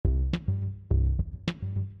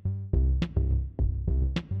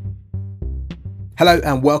Hello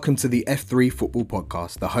and welcome to the F3 Football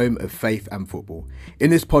Podcast, the home of faith and football.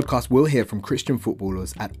 In this podcast, we'll hear from Christian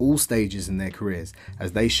footballers at all stages in their careers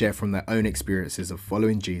as they share from their own experiences of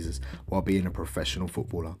following Jesus while being a professional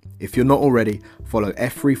footballer. If you're not already, follow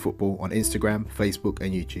F3 Football on Instagram, Facebook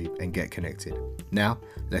and YouTube and get connected. Now,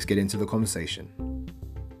 let's get into the conversation.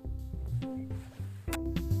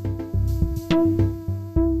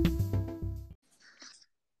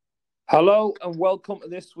 Hello and welcome to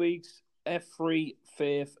this week's F3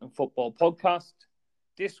 Faith and Football Podcast.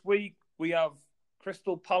 This week we have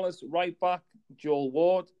Crystal Palace right back, Joel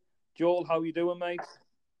Ward. Joel, how are you doing, mate?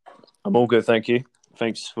 I'm all good, thank you.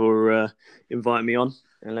 Thanks for inviting me on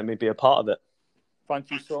and letting me be a part of it.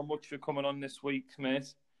 Thank you so much for coming on this week,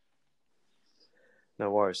 mate.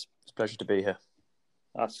 No worries. It's a pleasure to be here.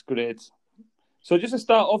 That's great. So just to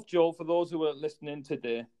start off, Joel, for those who are listening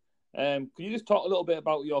today, can you just talk a little bit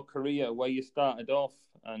about your career, where you started off,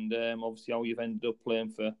 and obviously how you've ended up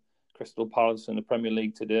playing for Crystal Palace in the Premier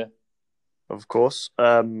League today? Of course.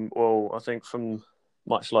 Well, I think from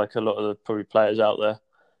much like a lot of the probably players out there,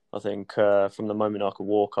 I think from the moment I could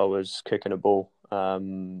walk, I was kicking a ball.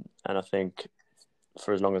 And I think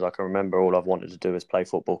for as long as I can remember, all I've wanted to do is play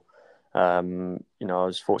football. I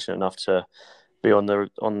was fortunate enough to be on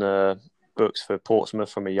the books for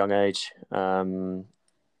Portsmouth from a young age.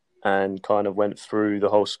 And kind of went through the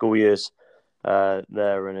whole school years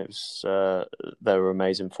there, and it was they were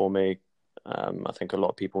amazing for me. I think a lot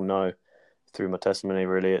of people know through my testimony.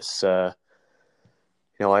 Really, it's I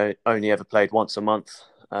only ever played once a month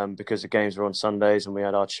because the games were on Sundays, and we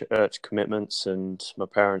had our church commitments, and my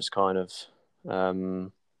parents kind of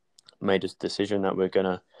made a decision that we're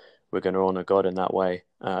gonna honour God in that way,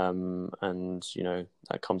 and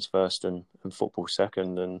that comes first, and football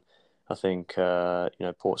second, and I think,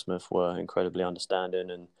 Portsmouth were incredibly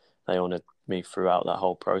understanding and they honoured me throughout that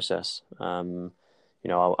whole process. I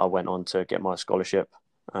went on to get my scholarship,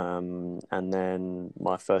 and then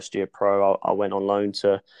my first year pro, I went on loan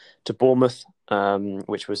to Bournemouth,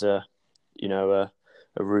 which was a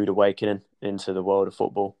rude awakening into the world of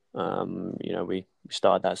football. We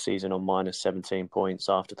started that season on minus 17 points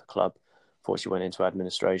after the club fortunately went into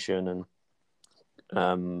administration,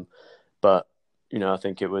 but I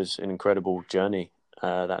think it was an incredible journey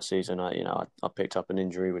that season. I picked up an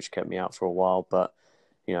injury which kept me out for a while, but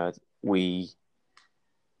we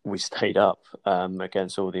stayed up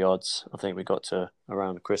against all the odds. I think we got to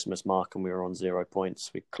around the Christmas mark and we were on 0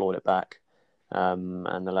 points. We clawed it back,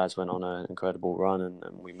 and the lads went on an incredible run,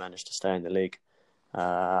 and we managed to stay in the league.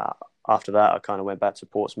 After that, I kind of went back to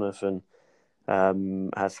Portsmouth and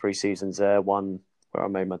had 3 seasons there. One where I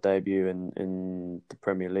made my debut in the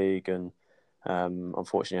Premier League, and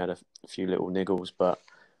unfortunately had a few little niggles, but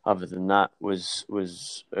other than that was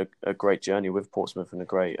a great journey with Portsmouth and a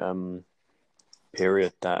great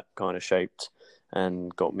period that kind of shaped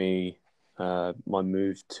and got me my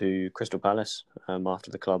move to Crystal Palace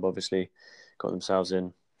after the club obviously got themselves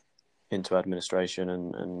into administration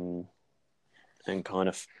and kind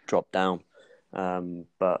of dropped down,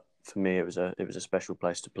 but for me it was a special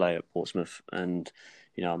place to play at Portsmouth, and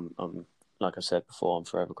I'm like I said before, I'm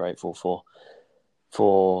forever grateful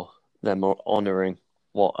for them honouring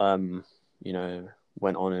what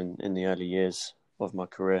went on in the early years of my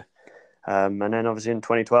career, and then obviously in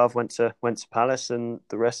 2012 went to Palace, and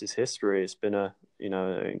the rest is history. It's been an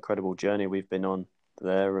incredible journey we've been on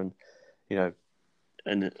there, and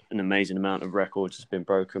an amazing amount of records has been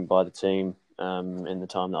broken by the team in the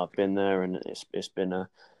time that I've been there, and it's been a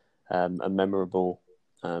memorable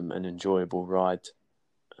and enjoyable ride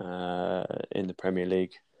in the Premier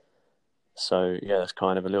League. So yeah, that's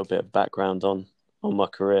kind of a little bit of background on my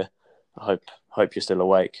career. I hope you're still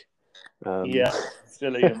awake. Yeah,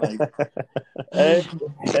 still here, mate.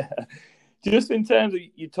 Just in terms of,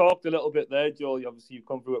 you talked a little bit there, Joel. Obviously, you've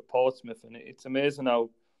come through at Portsmouth, and it's amazing how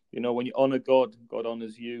when you honour God, God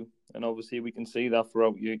honours you, and obviously we can see that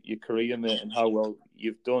throughout your career, mate, and how well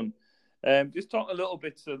you've done. Just talk a little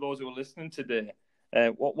bit to those who are listening today.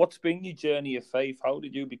 What's been your journey of faith? How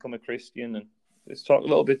did you become a Christian? And let's talk a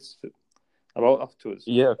little bit about afterwards.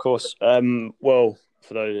 Yeah, of course. Well,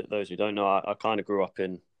 for those who don't know, I kind of grew up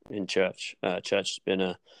in church. Church has been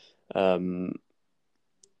a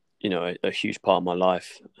huge part of my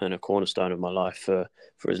life and a cornerstone of my life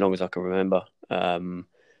for as long as I can remember.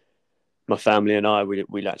 My family and I,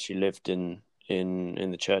 we actually lived in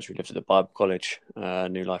the church. We lived at the Bible College,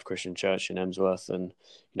 New Life Christian Church in Emsworth, and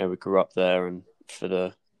we grew up there. And for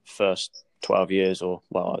the first 12 years, I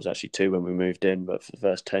was actually 2 when we moved in, but for the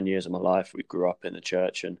first 10 years of my life, we grew up in the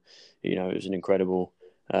church, and it was an incredible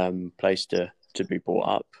place to be brought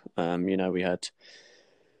up. We had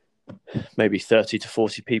maybe 30 to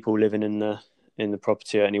 40 people living in the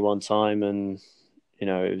property at any one time, and you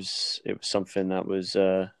know, it was something that was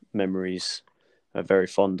memories very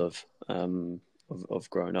fond of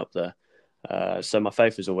growing up there. So my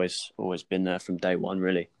faith has always been there from day one,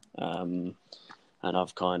 really, and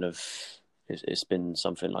I've kind of it's been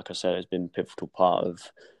something, like I said, it's been a pivotal part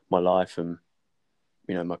of my life and,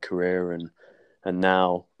 you know, my career, and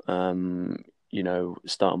now, you know,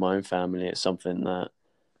 starting my own family. It's something that,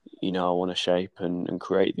 you know, I want to shape and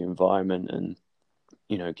create the environment and,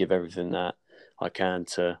 you know, give everything that I can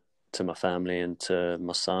to my family and to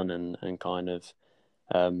my son, and kind of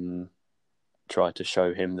try to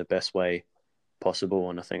show him the best way possible.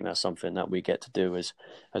 And I think that's something that we get to do as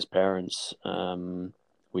parents.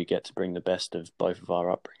 We get to bring the best of both of our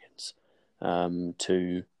upbringings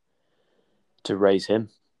to raise him.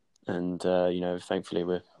 And you know, thankfully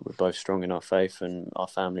we're both strong in our faith, and our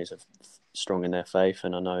families are strong in their faith,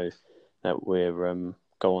 and I know that we're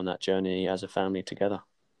go on that journey as a family together.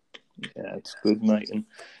 Yeah, it's good, mate. And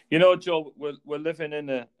you know, Joe, we're living in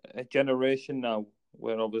a generation now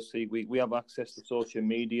where obviously we have access to social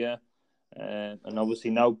media, and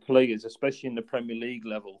obviously now players, especially in the Premier League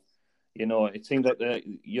level, you know, it seems like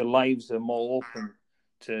your lives are more open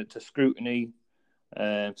to scrutiny,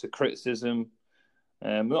 to criticism.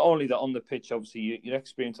 Not only that, on the pitch, obviously, you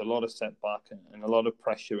experience a lot of setback and a lot of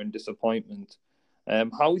pressure and disappointment.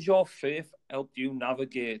 How's your faith helped you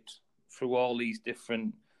navigate through all these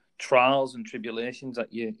different trials and tribulations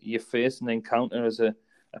that you face and encounter as a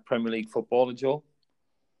Premier League footballer, Joe?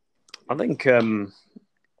 I think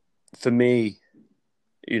for me,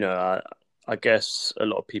 you know, I guess a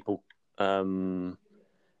lot of people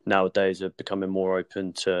nowadays are becoming more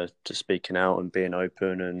open to speaking out and being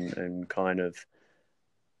open and kind of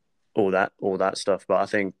all that stuff. But I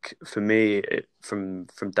think for me, from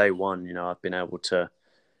day one, you know, I've been able to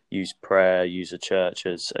use prayer, use a church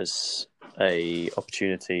as a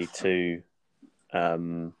opportunity to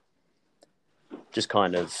just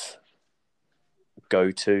kind of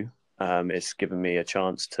go to. It's given me a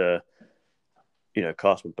chance to, you know,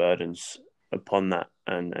 cast my burdens upon that,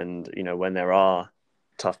 and you know, when there are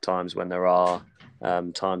tough times, when there are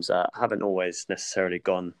times that haven't always necessarily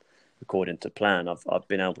gone according to plan, I've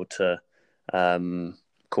been able to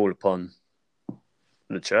call upon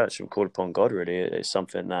the church and call upon God. Really, it's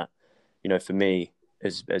something that, you know, for me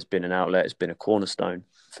has been an outlet. It's been a cornerstone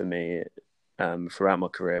for me throughout my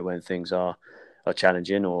career when things are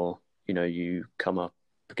challenging, or you know, you come up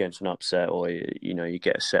against an upset, or you know, you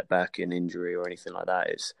get a setback, an injury, or anything like that.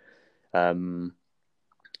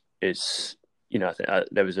 It's you know, I think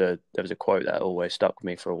there was a quote that always stuck with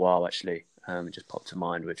me for a while. Actually, it just popped to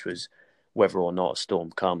mind, which was, "Whether or not a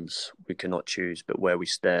storm comes, we cannot choose, but where we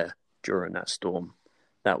stare during that storm,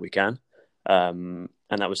 that we can." And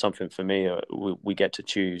that was something for me. We get to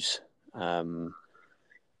choose our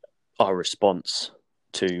response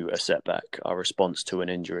to a setback, our response to an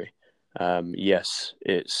injury. Yes,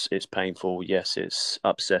 it's painful. Yes, it's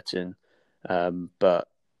upsetting. But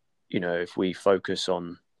you know, if we focus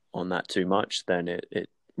on that too much, then it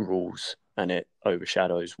rules and it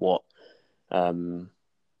overshadows what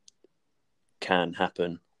can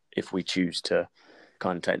happen if we choose to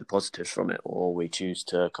kind of take the positives from it, or we choose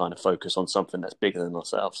to kind of focus on something that's bigger than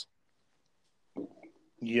ourselves.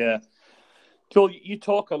 Yeah. Joel, you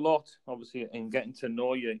talk a lot, obviously, in getting to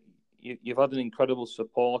know you. You've had an incredible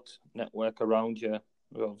support network around you,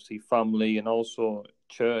 obviously family and also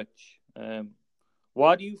church.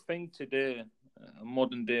 Why do you think today a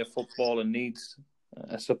modern day footballer needs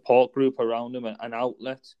a support group around him, an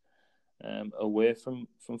outlet away from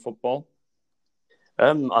football?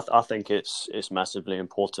 I think it's massively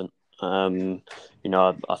important. You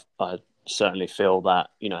know, I certainly feel that,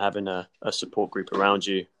 you know, having a support group around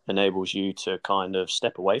you enables you to kind of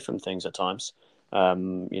step away from things at times.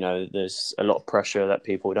 You know, there's a lot of pressure that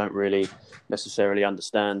people don't really necessarily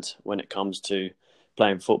understand when it comes to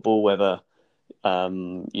playing football, whether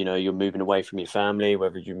you know, you're moving away from your family,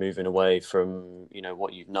 whether you're moving away from, you know,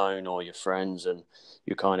 what you've known or your friends, and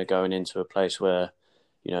you're kind of going into a place where,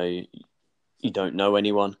 you know, you don't know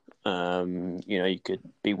anyone. You know, you could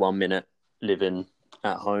be 1 minute living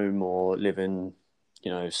at home or living,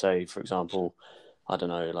 you know, say, for example, I don't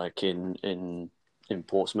know, like in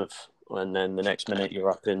Portsmouth, and then the next minute you're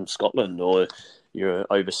up in Scotland, or you're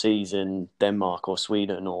overseas in Denmark or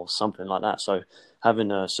Sweden or something like that. So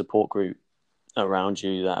having a support group around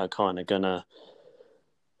you that are kind of gonna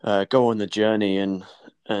go on the journey and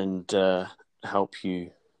help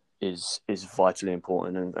you is vitally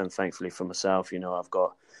important. And thankfully for myself, you know, I've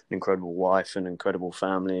got an incredible wife and incredible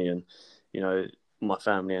family, and you know, my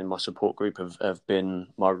family and my support group have been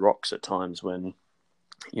my rocks at times when,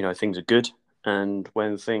 things are good and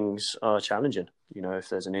when things are challenging. If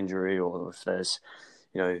there's an injury or if there's,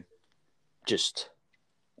 just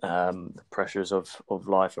the pressures of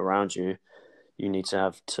life around you, you need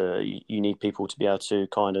people to be able to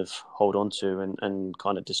kind of hold on to and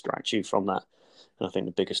kind of distract you from that. And I think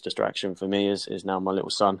the biggest distraction for me is now my little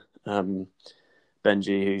son,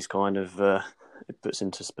 Benji, who's kind of it puts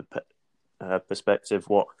into perspective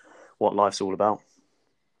what life's all about.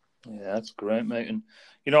 Yeah, that's great, mate.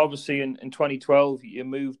 And obviously in 2012 you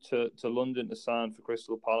moved to London to sign for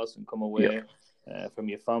Crystal Palace and come away from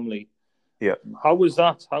your family. Yeah. How was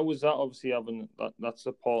that? Obviously having that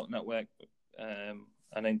support network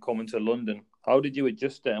and then coming to London? How did you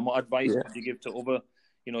adjust it? And what advice would you give to other,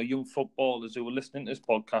 young footballers who were listening to this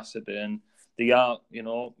podcast today and they are,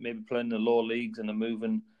 maybe playing in the lower leagues and are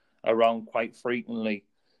moving around quite frequently?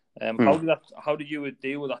 How did you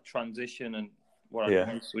deal with that transition, and what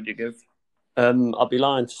advice would you give? I'd be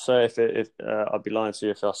lying to say I'd be lying to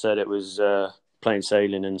you if I said it was plain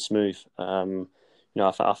sailing and smooth. I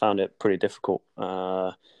found it pretty difficult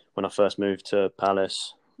when I first moved to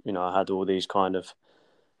Palace. I had all these kind of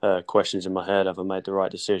questions in my head. Have I made the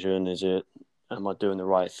right decision? Am I doing the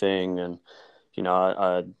right thing? And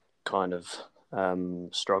I kind of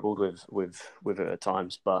struggled with it at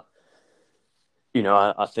times. But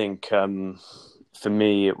I think for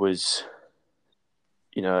me it was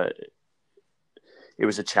it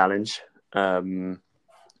was a challenge.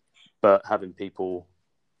 But having people,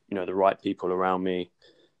 the right people around me,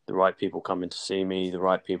 the right people coming to see me, the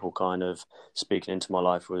right people kind of speaking into my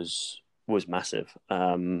life was massive.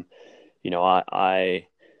 I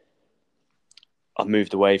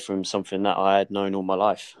moved away from something that I had known all my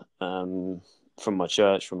life, from my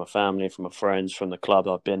church, from my family, from my friends, from the club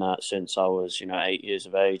I've been at since I was, 8 years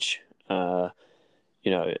of age.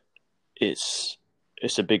 It's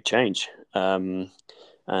a big change. And,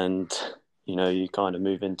 you kind of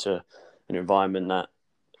move into an environment that,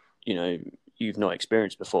 you've not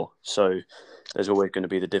experienced before. So there's always going to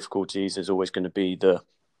be the difficulties. There's always going to be the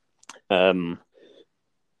glitz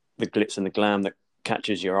and the glam that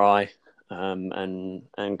catches your eye, and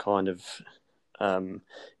kind of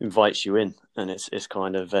invites you in. And it's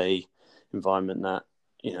kind of a environment that,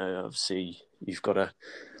 obviously you've got to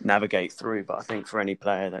navigate through. But I think for any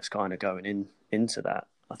player that's kind of going into that,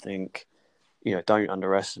 I think, don't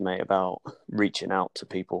underestimate about reaching out to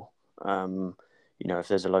people. If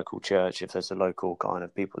there's a local church, if there's a local kind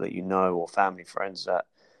of people that or family, friends that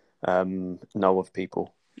know of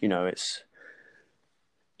people, it's,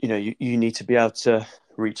 you need to be able to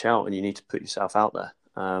reach out and you need to put yourself out there.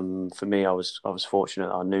 For me, I was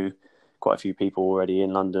fortunate. I knew quite a few people already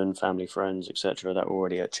in London, family, friends, etc., that were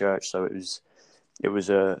already at church. So it was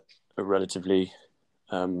a relatively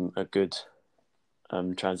a good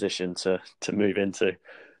transition to move into.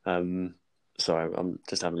 Sorry, I'm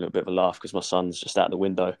just having a little bit of a laugh because my son's just out the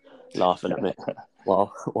window laughing at me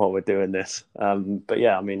while we're doing this. But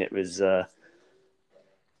yeah, I mean, it was. I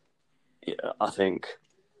think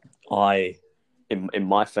in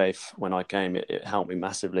my faith when I came, it helped me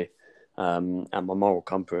massively, and my moral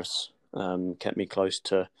compass kept me close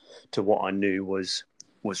to what I knew was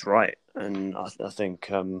right, and I think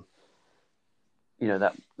that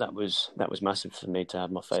was massive for me to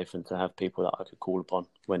have my faith and to have people that I could call upon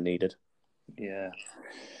when needed. Yeah.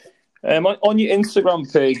 On your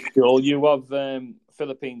Instagram page, Joel, you have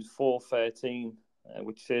Philippines 4:13,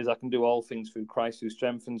 which says, "I can do all things through Christ who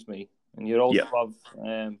strengthens me." And you also have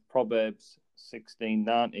Proverbs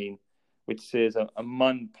 16:19, which says, "A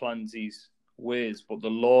man plans his ways, but the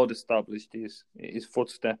Lord established his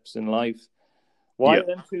footsteps in life." Why are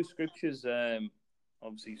them two scriptures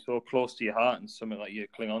obviously so close to your heart and something that you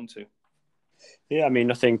cling on to? Yeah, I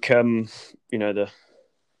mean, I think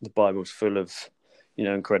the Bible's full of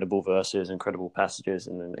incredible verses, incredible passages,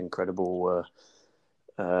 and incredible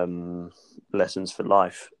lessons for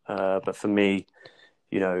life. But for me,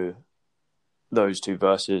 those two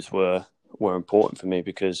verses were important for me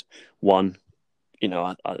because one,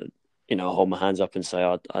 I hold my hands up and say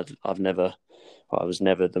I was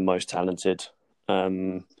never the most talented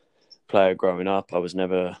player growing up. I was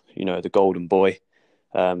never, the golden boy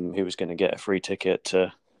who was going to get a free ticket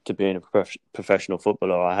to being a professional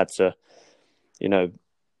footballer. I had to,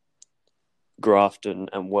 graft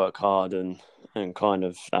and work hard and kind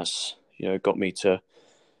of that's, got me to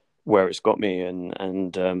where it's got me.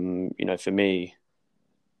 And for me,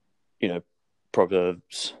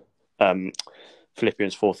 Proverbs,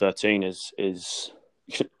 Philippians 4:13 is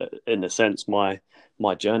in a sense my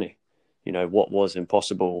journey. What was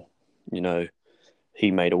impossible,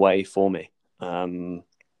 he made a way for me. And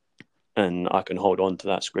I can hold on to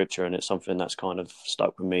that scripture, and it's something that's kind of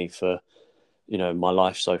stuck with me for, my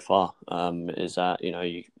life so far, is that,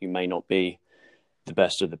 you may not be the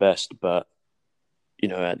best of the best, but,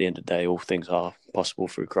 at the end of the day, all things are possible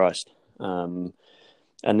through Christ. And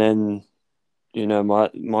then,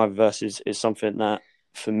 my verse is something that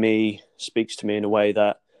for me speaks to me in a way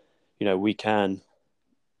that, we can,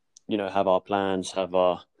 have our plans, have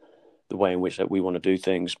the way in which that we want to do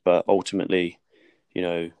things, but ultimately,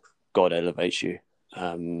 God elevates you.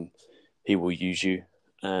 He will use you,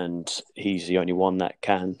 and He's the only one that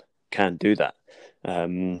can do that.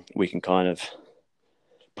 We can kind of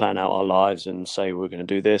plan out our lives and say we're going to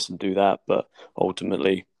do this and do that, but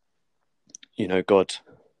ultimately, God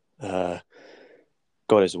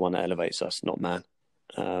is the one that elevates us, not man.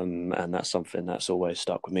 And that's something that's always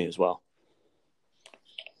stuck with me as well.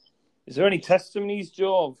 Is there any testimonies,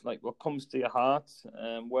 Joe, of like what comes to your heart,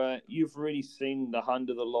 where you've really seen the hand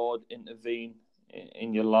of the Lord intervene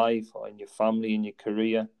in your life or in your family, in your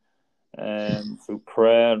career, through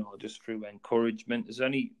prayer or just through encouragement? Is there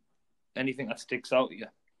anything that sticks out to you?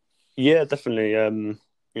 Yeah, definitely. I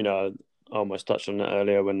almost touched on that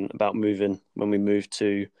earlier when I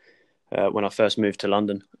first moved to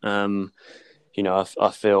London. I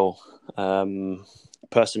feel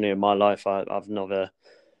personally in my life,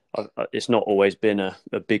 it's not always been a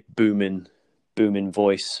big booming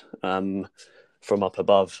voice from up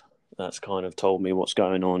above that's kind of told me what's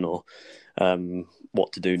going on or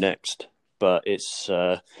what to do next. But it's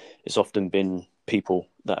often been people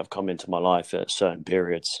that have come into my life at certain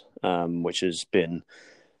periods, which has been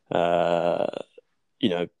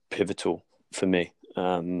pivotal for me.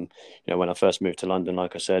 When I first moved to London,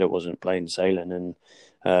 like I said, it wasn't plain sailing,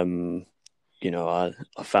 and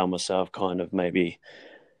I found myself kind of maybe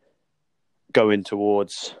going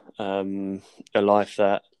towards a life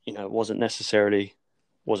that wasn't necessarily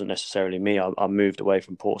me. I moved away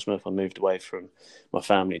from Portsmouth. I moved away from my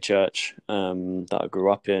family church that I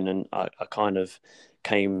grew up in, and I kind of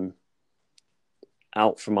came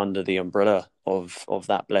out from under the umbrella of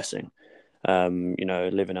that blessing.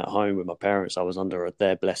 Living at home with my parents, I was under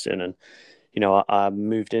their blessing, and I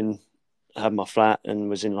moved in, had my flat, and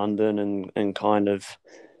was in London, and kind of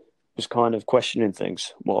questioning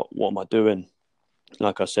things. What am I doing?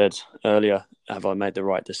 Like I said earlier, have I made the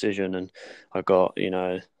right decision? And I got,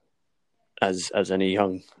 as any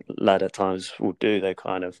young lad at times will do, they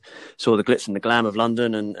kind of saw the glitz and the glam of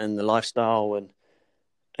London and the lifestyle and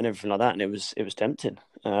everything like that, and it was tempting.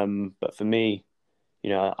 But for me,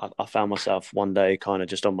 I found myself one day kind of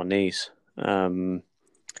just on my knees, and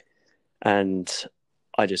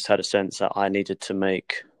I just had a sense that I needed to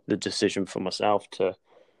make the decision for myself to,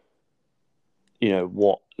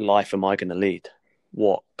 what life am I going to lead?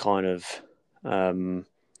 What kind of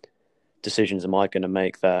decisions am I going to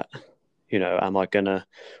make that, am I going to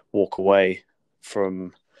walk away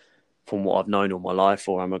from what I've known all my life,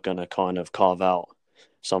 or am I going to kind of carve out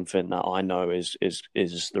something that I know is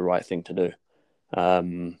the right thing to do?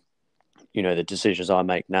 The decisions I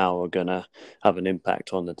make now are going to have an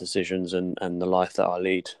impact on the decisions and the life that I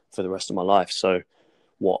lead for the rest of my life. So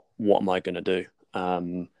what am I going to do?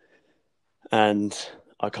 And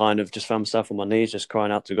I kind of just found myself on my knees, just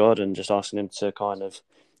crying out to God and just asking Him to kind of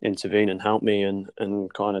intervene and help me and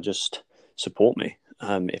kind of just support me,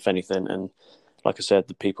 if anything. And like I said,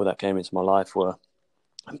 the people that came into my life were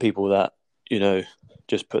people that,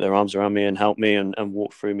 just put their arms around me and helped me and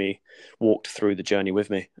walked through the journey with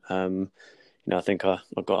me. I think I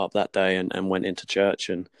got up that day and went into church,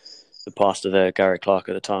 and the pastor there, Gary Clark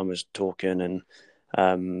at the time, was talking, and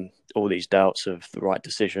all these doubts of the right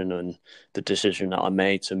decision and the decision that I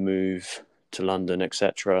made to move to London,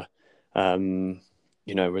 etc.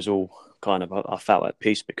 Was all kind of, I felt at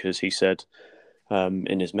peace, because he said,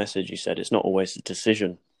 in his message, he said, it's not always the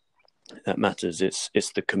decision that matters.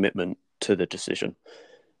 It's the commitment to the decision.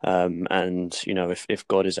 And if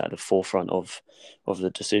God is at the forefront of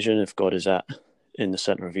the decision, if God is in the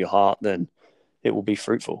center of your heart, then it will be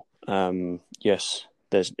fruitful. Yes,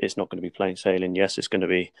 it's not going to be plain sailing. Yes, it's going to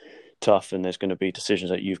be tough, and there's going to be decisions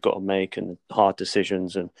that you've got to make, and hard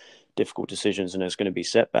decisions and difficult decisions, and there's going to be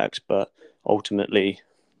setbacks. But ultimately,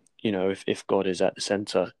 if God is at the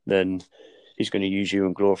center, then He's going to use you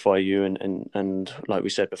and glorify you. And like we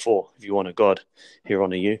said before, if you honor God, He'll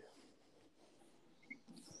honor you.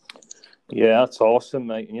 Yeah, that's awesome,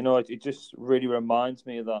 mate. And, it just really reminds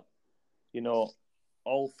me that,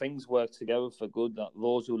 all things work together for good, that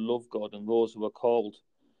those who love God and those who are called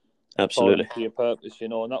Absolutely to your purpose,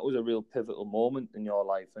 and that was a real pivotal moment in your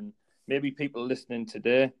life. And maybe people listening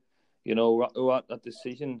today, who are at that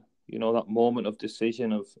decision, that moment of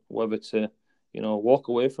decision of whether to walk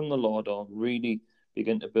away from the Lord or really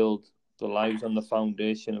begin to build their lives on the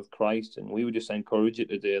foundation of Christ. And we would just encourage you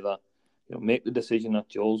today that, make the decision that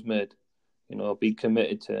Joel's made. Be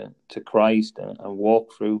committed to Christ and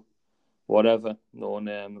walk through whatever, knowing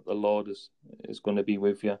that the Lord is going to be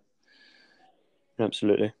with you.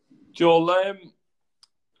 Absolutely. Joel,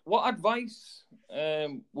 what advice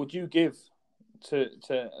would you give to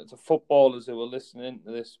footballers who are listening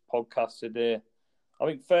to this podcast today? I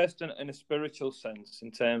think first in a spiritual sense,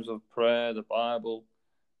 in terms of prayer, the Bible,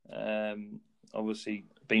 obviously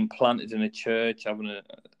being planted in a church, having a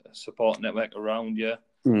support network around you,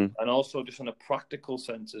 and also just in a practical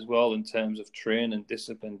sense as well, in terms of training,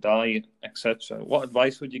 discipline, diet, etc. What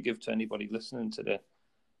advice would you give to anybody listening today?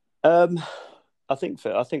 I think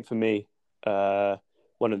for me,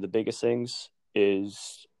 one of the biggest things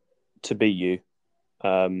is to be you.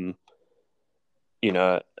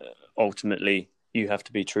 Ultimately, you have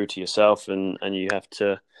to be true to yourself, and you have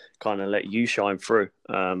to kind of let you shine through.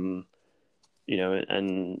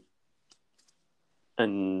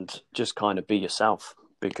 And just kind of be yourself,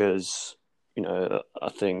 because I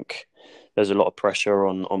think there's a lot of pressure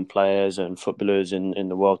on players and footballers in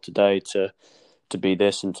the world today to be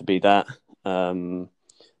this and to be that.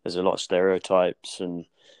 There's a lot of stereotypes and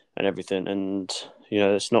everything, and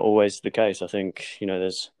it's not always the case. I think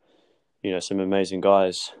there's some amazing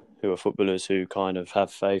guys who are footballers who kind of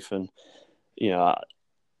have faith, and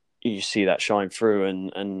you see that shine through,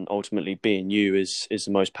 and ultimately being you is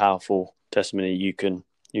the most powerful testimony you can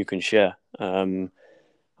share.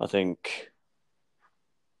 I think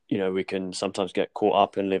we can sometimes get caught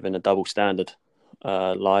up and live in a double standard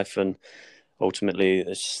life, and ultimately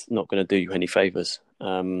it's not going to do you any favors.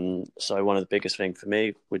 So one of the biggest things for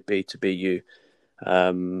me would be to be you,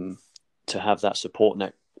 to have that support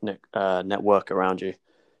network around you.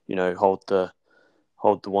 Hold the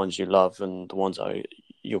ones you love and the ones that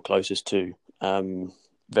you're closest to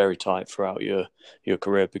very tight throughout your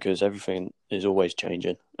career, because everything is always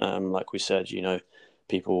changing. Like we said,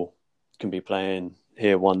 people can be playing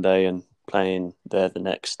here one day and playing there the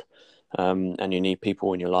next, and you need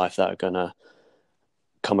people in your life that are going to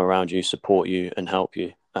come around you, support you and help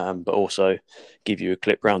you, but also give you a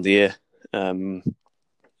clip round the ear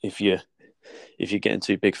if you're getting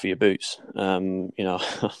too big for your boots. I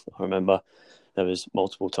remember there was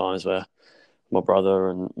multiple times where my brother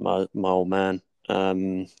and my old man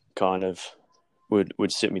kind of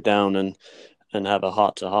would sit me down and have a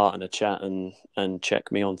heart to heart and a chat and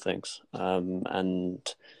check me on things.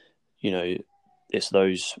 And it's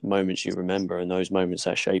those moments you remember and those moments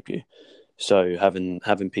that shape you. So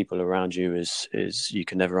having people around you is you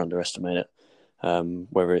can never underestimate it.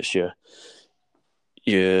 Whether it's your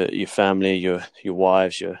family, your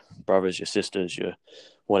wives, your brothers, your sisters, your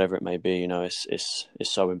whatever it may be, it's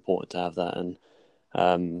so important to have that. And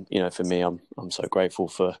for me, I'm so grateful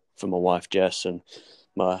for my wife Jess and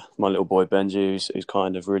my little boy Benji, who's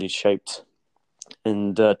kind of really shaped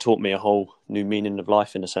and taught me a whole new meaning of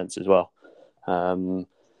life in a sense as well.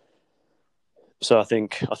 So I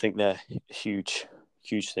think they're huge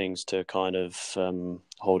things to kind of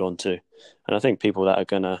hold on to, and I think people that are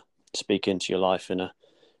going to speak into your life in a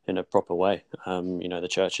proper way. The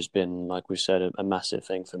church has been, like we said, a massive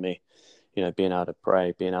thing for me. Being able to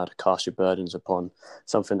pray, being able to cast your burdens upon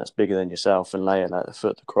something that's bigger than yourself and lay it at the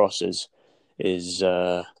foot of the cross is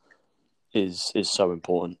so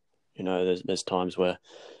important. There's times where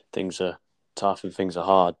things are tough and things are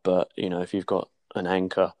hard, but if you've got an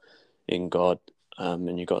anchor in God,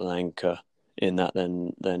 and you've got an anchor in that,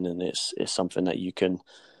 then it's something that you can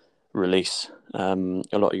release a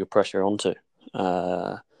lot of your pressure onto,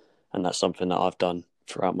 and that's something that I've done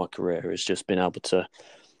throughout my career, is just been able to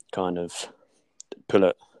kind of pull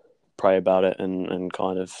it, pray about it, and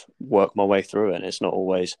kind of work my way through it. And it's not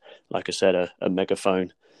always, like I said, a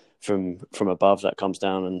megaphone from above that comes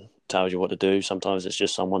down and tells you what to do. Sometimes it's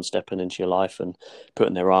just someone stepping into your life and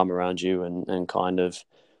putting their arm around you and kind of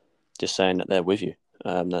just saying that they're with you,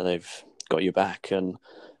 that they've got your back. And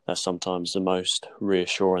that's sometimes the most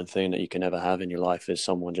reassuring thing that you can ever have in your life, is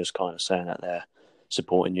someone just kind of saying that they're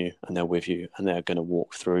supporting you and they're with you and they're going to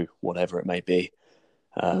walk through whatever it may be.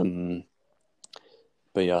 But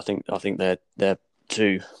yeah, I think they're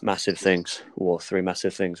two massive things, or three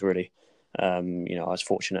massive things really. I was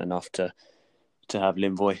fortunate enough to have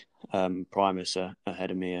Linvoy Primus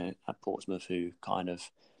ahead of me at Portsmouth, who kind of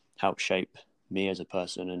helped shape me as a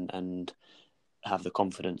person and have the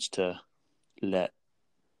confidence to let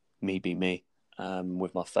me be me,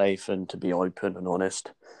 with my faith, and to be open and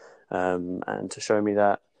honest, and to show me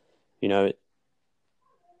that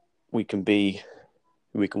we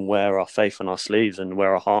can wear our faith on our sleeves and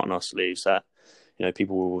wear our heart on our sleeves, that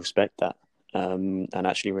people will respect that, and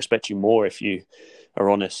actually respect you more if you are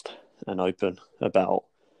honest and open about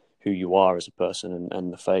who you are as a person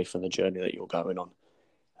and the faith and the journey that you're going on.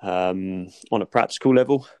 On a practical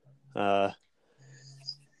level, for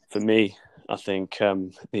me, I think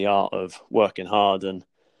the art of working hard and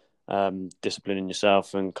disciplining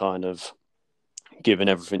yourself and kind of giving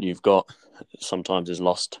everything you've got sometimes is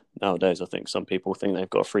lost nowadays. I think some people think they've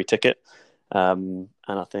got a free ticket, and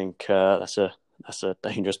I think that's a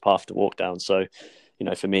dangerous path to walk down. So,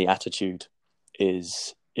 for me, attitude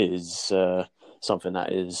is something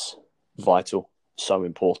that is vital, so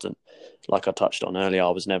important. Like I touched on earlier, I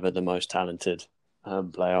was never the most talented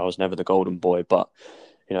player. I was never the golden boy, but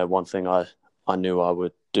one thing I knew I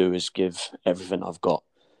would do is give everything I've got.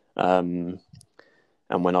 And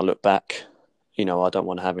when I look back, I don't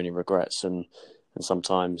want to have any regrets. And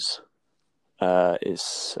sometimes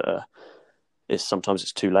it's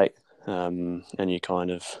too late, and you kind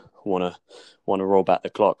of want to roll back the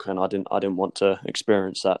clock. And I didn't want to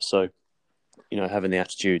experience that. So, having the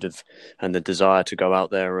attitude and the desire to go out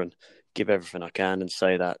there and give everything I can and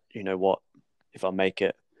say that, if I make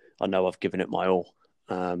it, I know I've given it my all.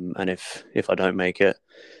 And if I don't make it,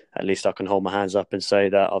 at least I can hold my hands up and say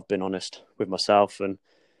that I've been honest with myself and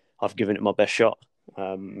I've given it my best shot.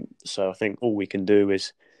 So I think all we can do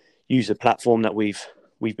is use the platform that we've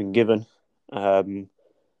been given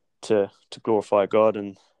to glorify God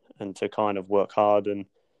and to kind of work hard and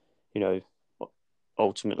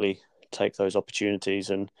ultimately take those opportunities.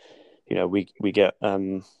 And we get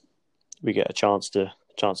a chance to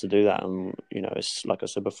do that. And it's like I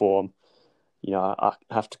said before, I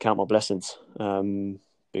have to count my blessings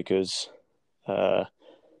because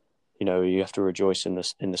you have to rejoice in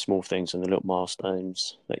the small things and the little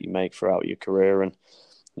milestones that you make throughout your career. And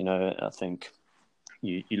I think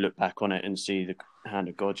you look back on it and see the hand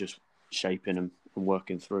of God just shaping and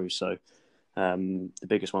working through. So the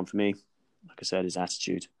biggest one for me, like I said, is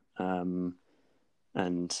attitude, and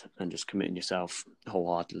just committing yourself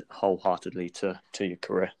wholeheartedly to your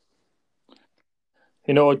career.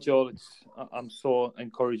 Joel, I'm so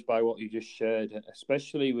encouraged by what you just shared,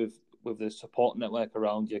 especially with the support network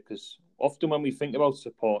around you, because often when we think about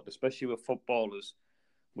support, especially with footballers,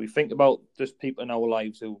 we think about just people in our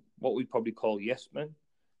lives who, what we probably call yes men,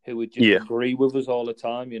 who would just agree with us all the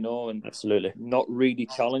time, and absolutely not really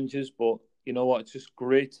challenge us. But you know what? It's just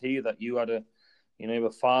great to hear that you had a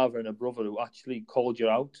father and a brother who actually called you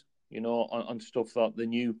out, on stuff that they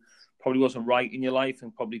knew probably wasn't right in your life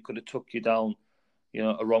and probably could have took you down,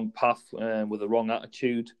 a wrong path with a wrong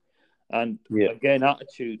attitude. And again,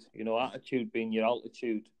 attitude being your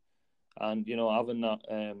altitude, and having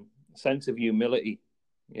that sense of humility,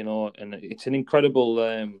 and it's an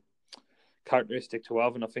incredible characteristic to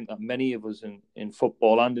have. And I think that many of us in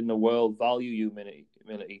football and in the world value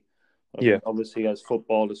humility. Obviously, as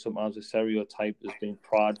footballers, sometimes a stereotype as being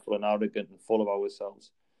prideful and arrogant and full of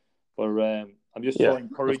ourselves. But I'm just so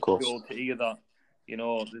encouraged, Joel, to hear that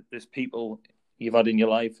there's people you've had in your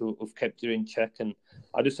life who've kept you in check. And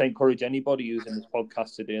I just encourage anybody who's in this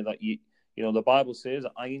podcast today that the Bible says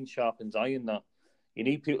that iron sharpens iron, that you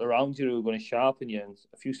need people around you who are going to sharpen you, and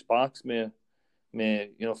a few sparks may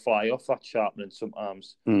fly off that sharpening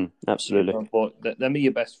sometimes. Absolutely. But them are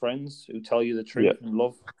your best friends who tell you the truth and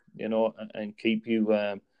love, and keep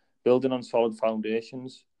you building on solid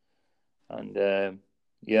foundations. And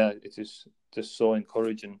it is just so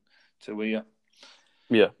encouraging to hear.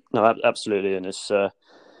 Yeah, no, absolutely, and it's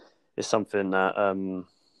something that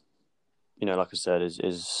like I said,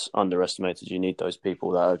 is underestimated. You need those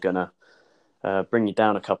people that are gonna bring you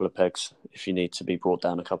down a couple of pegs if you need to be brought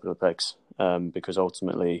down a couple of pegs, because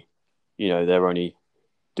ultimately, they're only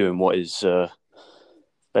doing what is they've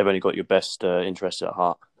only got your best interests at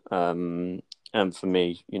heart. And for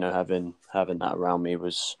me, having that around me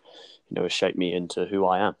was, it shaped me into who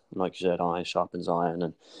I am. Like you said, iron sharpens iron,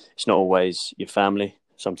 and it's not always your family.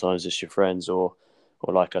 Sometimes it's your friends, or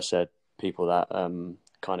like I said, people that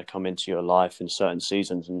kind of come into your life in certain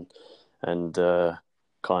seasons and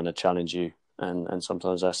kind of challenge you. And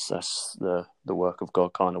sometimes that's the work of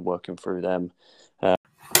God kind of working through them.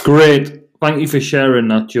 Great. Thank you for sharing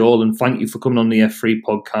that, Joel, and thank you for coming on the F3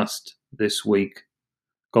 podcast this week.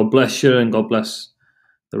 God bless you, and God bless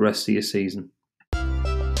the rest of your season.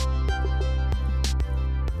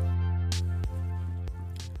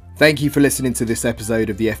 Thank you for listening to this episode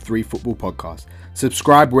of the F3 Football Podcast.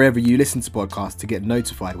 Subscribe wherever you listen to podcasts to get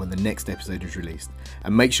notified when the next episode is released.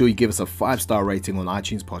 And make sure you give us a 5-star rating on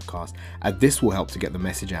iTunes Podcast, as this will help to get the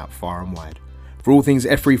message out far and wide. For all things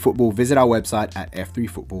F3 Football, visit our website at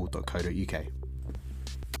f3football.co.uk.